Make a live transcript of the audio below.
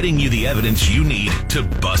Getting you the evidence you need to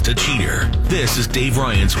bust a cheater. This is Dave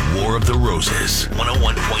Ryan's War of the Roses,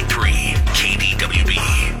 101.3 KDWB.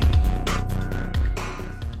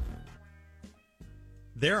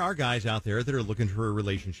 There are guys out there that are looking for a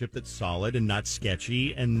relationship that's solid and not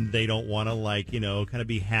sketchy, and they don't want to, kind of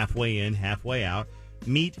be halfway in, halfway out.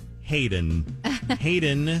 Meet Hayden.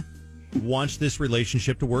 Hayden wants this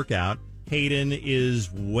relationship to work out. Hayden is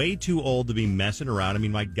way too old to be messing around. I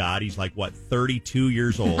mean, my God, he's 32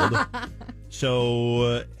 years old.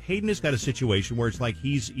 So Hayden has got a situation where it's like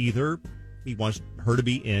he wants her to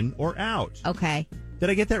be in or out. Okay. Did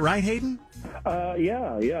I get that right, Hayden?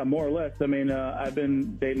 Yeah, more or less. I mean, I've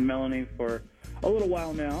been dating Melanie for a little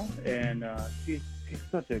while now, and she's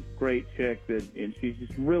such a great chick, and she's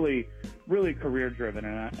just really, really career-driven,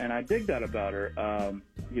 and I dig that about her.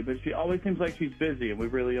 But she always seems like she's busy, and we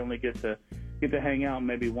really only get to hang out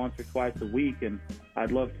maybe once or twice a week, and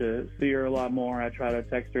I'd love to see her a lot more. I try to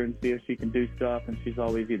text her and see if she can do stuff, and she's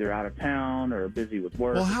always either out of town or busy with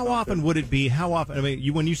work. Well, how often would it be? How often? I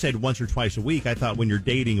mean, when you said once or twice a week, I thought when you're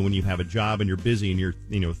dating and when you have a job and you're busy and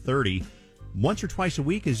you're 30, once or twice a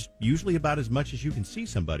week is usually about as much as you can see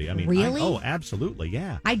somebody. I mean, really? Absolutely,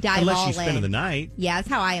 yeah. I dive unless all in. Unless she's spending the night. Yeah, that's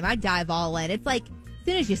how I am. I dive all in. It's like as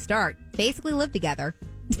soon as you start, basically live together.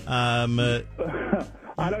 I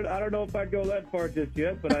don't know if I'd go that far just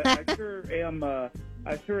yet, but I sure am.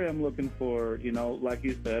 I sure am looking for, like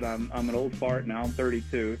you said, I'm an old fart now. I'm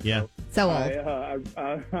 32. Yeah. So old.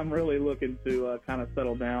 I'm really looking to kind of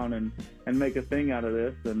settle down and make a thing out of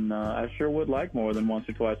this, and I sure would like more than once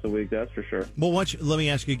or twice a week. That's for sure. Well, let me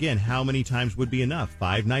ask you again. How many times would be enough?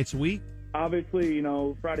 5 nights a week? Obviously,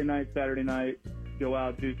 Friday night, Saturday night, go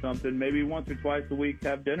out, do something. Maybe once or twice a week,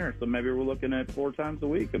 have dinner. So maybe we're looking at 4 times a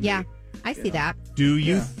week. Yeah, I see that. Do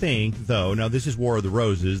you think, though, now this is War of the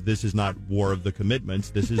Roses. This is not War of the Commitments.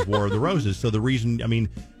 This is War of the Roses. So the reason,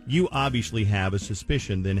 you obviously have a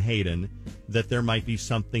suspicion then, Hayden, that there might be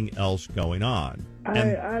something else going on.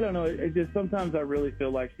 I don't know. It just sometimes I really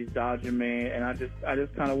feel like she's dodging me, and I just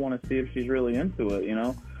kind of want to see if she's really into it,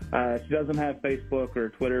 She doesn't have Facebook or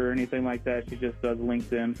Twitter or anything like that. She just does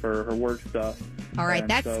LinkedIn for her work stuff. All right,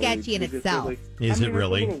 that's sketchy in itself. Is it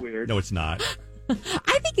really? It's a little weird. No, it's not.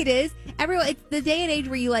 I think it is. It's the day and age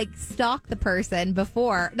where you stalk the person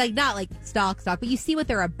before, not stalk, but you see what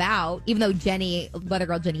they're about. Even though Weather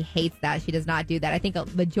Girl Jenny hates that, she does not do that. I think a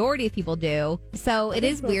majority of people do. So it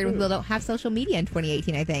is weird when people don't have social media in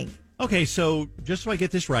 2018, I think. Okay, so just so I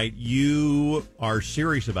get this right, you are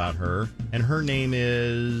serious about her, and her name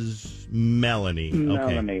is Melanie.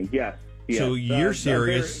 Melanie, yes. So you're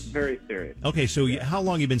serious. Very, very serious. Okay, so how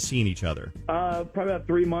long have you been seeing each other? Probably about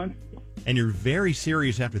 3 months. And you're very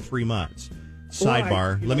serious after 3 months.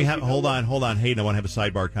 Sidebar. Hold on, Hayden. I want to have a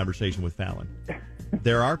sidebar conversation with Fallon.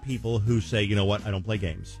 There are people who say, you know what? I don't play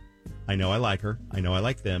games. I know I like her. I know I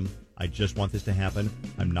like them. I just want this to happen.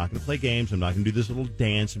 I'm not going to play games. I'm not going to do this little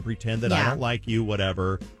dance and pretend that I don't like you,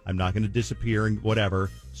 whatever. I'm not going to disappear and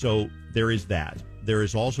whatever. So there is that. There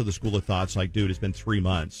is also the school of thoughts like, dude, it's been 3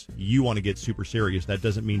 months. You want to get super serious. That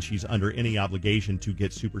doesn't mean she's under any obligation to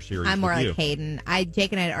get super serious I'm more with like you. Hayden.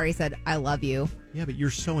 Jake and I had already said, I love you. Yeah, but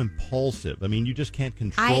you're so impulsive. You just can't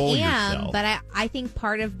control yourself. But I think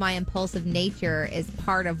part of my impulsive nature is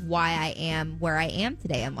part of why I am where I am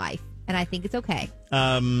today in life. And I think it's okay.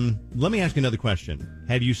 Let me ask you another question.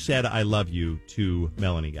 Have you said I love you to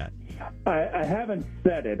Melanie yet? I haven't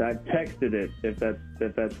said it. I've texted it,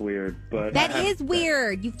 if that's weird. But that is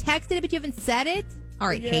weird. You've texted it, but you haven't said it? All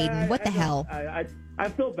right, Hayden, what the hell? I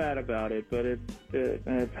feel bad about it, but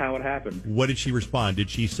it's how it happened. What did she respond? Did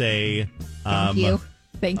she say... Thank you.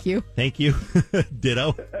 Thank you. Thank you.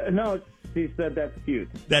 Ditto? No, she said that's cute.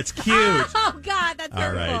 That's cute. Oh, God, that's all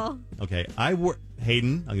hurtful. Right. Okay.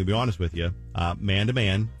 Hayden, I'm going to be honest with you. Man to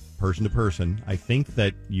man, person to person, I think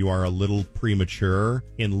that you are a little premature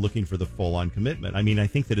in looking for the full-on commitment. I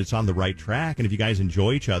think that it's on the right track, and if you guys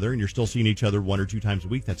enjoy each other and you're still seeing each other 1 or 2 times a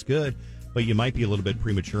week, that's good, but you might be a little bit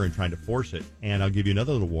premature in trying to force it. And I'll give you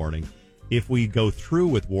another little warning. If we go through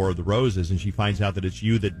with War of the Roses and she finds out that it's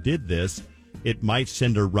you that did this, it might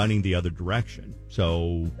send her running the other direction.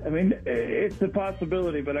 So, it's a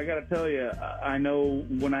possibility, but I got to tell you, I know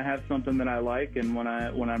when I have something that I like and when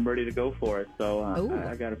I'm ready to go for it. So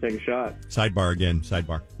I got to take a shot.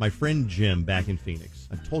 Sidebar. My friend Jim back in Phoenix.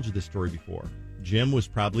 I've told you this story before. Jim was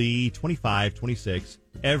probably 25, 26.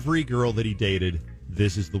 Every girl that he dated,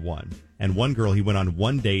 this is the one. And one girl, he went on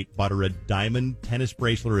one date, bought her a diamond tennis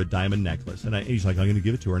bracelet or a diamond necklace. And he's like, I'm going to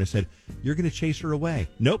give it to her. And I said, you're going to chase her away.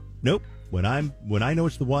 Nope. when I know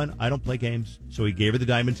it's the one, I don't play games. So he gave her the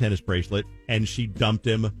diamond tennis bracelet, and she dumped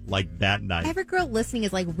him like that night. Every girl listening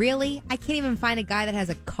is like, really? I can't even find a guy that has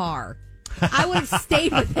a car. I would have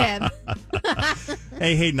stayed with him.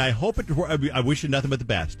 Hey, Hayden, I wish you nothing but the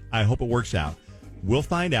best. I hope it works out. We'll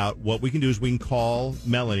find out. What we can do is we can call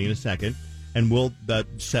Melanie in a second, and we'll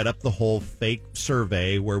set up the whole fake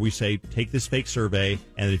survey where we say, take this fake survey,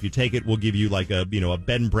 and if you take it, we'll give you like a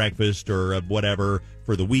bed and breakfast or whatever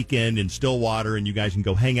for the weekend in Stillwater, and you guys can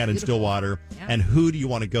go hang out in Stillwater. Yeah. And who do you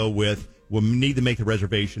want to go with? We'll need to make the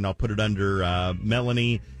reservation. I'll put it under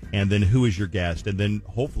Melanie, and then who is your guest? And then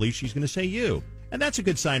hopefully she's going to say you. And that's a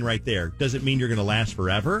good sign right there. Does it mean you're going to last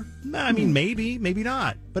forever? I mean, maybe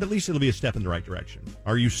not. But at least it'll be a step in the right direction.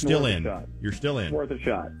 Are you still in? You're still in. Worth a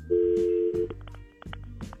shot.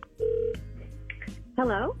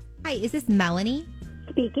 Hello? Hi, is this Melanie?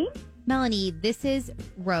 Speaking. Melanie, this is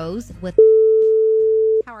Rose with...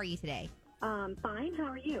 How are you today? Fine. How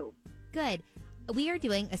are you? Good. We are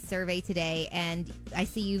doing a survey today, and I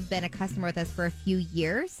see you've been a customer with us for a few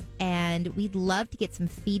years, and we'd love to get some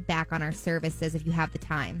feedback on our services if you have the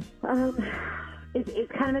time.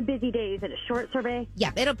 It's kind of a busy day. Is it a short survey?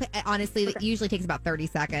 Yeah, honestly, It usually takes about 30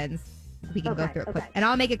 seconds. We can go through it quick, and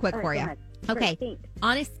I'll make it quick for you. Okay. Great,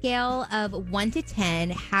 on a scale of 1 to 10,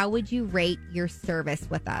 how would you rate your service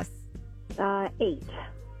with us? 8.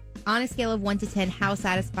 On a scale of 1 to 10, how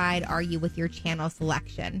satisfied are you with your channel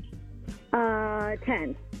selection?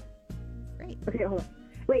 10. Great. Okay, hold on.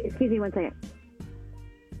 Wait, excuse me 1 second.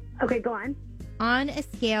 Okay, go on. On a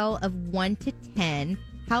scale of 1 to 10,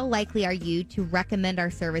 how likely are you to recommend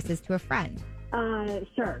our services to a friend?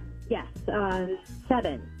 Sure. Yes. 7.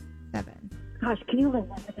 7. Gosh, can you hold on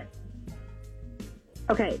 1 second?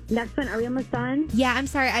 Okay, next one. Are we almost done? Yeah, I'm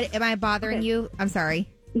sorry. Am I bothering you? I'm sorry.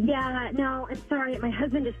 Yeah, no, I'm sorry. My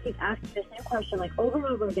husband just keeps asking the same question like over and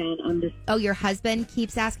over again. I'm just... Oh, your husband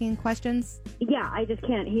keeps asking questions? Yeah, I just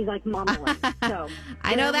can't. He's like mumbling. So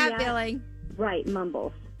I know that feeling. Right,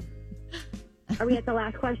 mumbles. Are we at the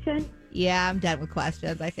last question? Yeah, I'm done with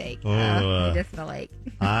questions, I think. I just feel like...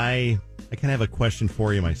 I kind of have a question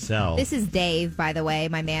for you myself. This is Dave, by the way,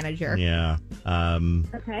 my manager. Yeah.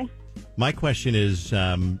 Okay. My question is,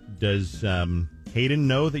 does Hayden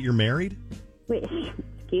know that you're married? Wait,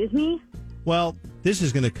 excuse me? Well, this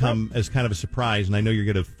is going to come as kind of a surprise, and I know you're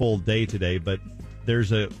going to full day today, but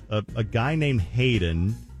there's a guy named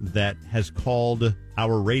Hayden that has called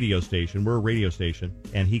our radio station. We're a radio station,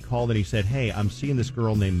 and he called and he said, hey, I'm seeing this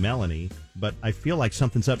girl named Melanie, but I feel like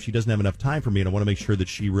something's up. She doesn't have enough time for me, and I want to make sure that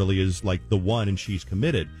she really is like the one and she's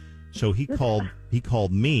committed. So he called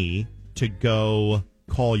me to go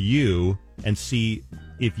call you and see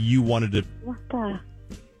if you wanted to... What the...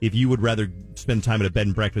 If you would rather spend time at a bed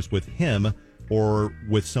and breakfast with him or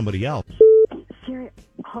with somebody else. Serious?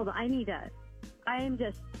 Hold on,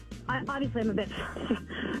 obviously I'm a bit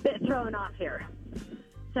thrown off here.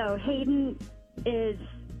 So Hayden is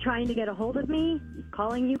trying to get a hold of me,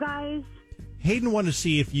 calling you guys. Hayden wanted to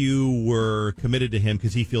see if you were committed to him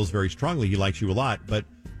because he feels very strongly. He likes you a lot, but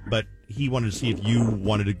he wanted to see if you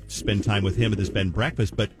wanted to spend time with him at this bed and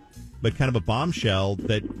breakfast, but kind of a bombshell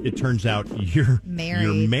that it turns out you're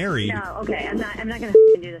married. No, okay, I'm not going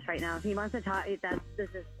to do this right now. If he wants to talk, this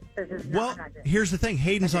is well. Here's the thing: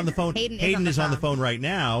 Hayden's on the phone. Hayden is on the phone right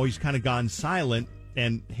now. He's kind of gone silent.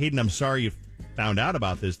 And Hayden, I'm sorry you found out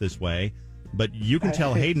about this way, but you can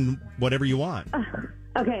tell Hayden whatever you want.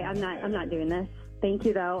 Okay, I'm not doing this. Thank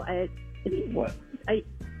you, though. What?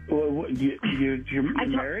 You're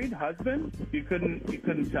married, husband? You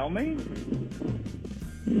couldn't tell me?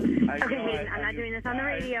 Okay, Hayden, I'm not doing this on the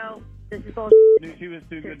radio. This is bullshit. I knew she was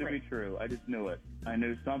too good to be true. I just knew it. I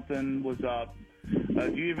knew something was up.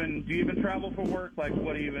 Do you even travel for work? Like,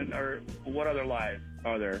 what other lives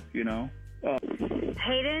are there? You know?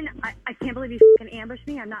 Hayden, I can't believe you fucking ambushed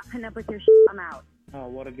me. I'm not putting up with your shit. I'm out. Oh,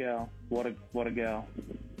 what a gal! What a gal!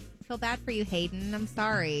 I feel bad for you, Hayden. I'm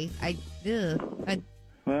sorry.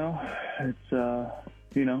 Well, it's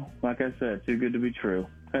like I said, too good to be true.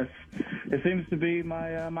 It seems to be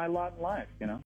my lot in life.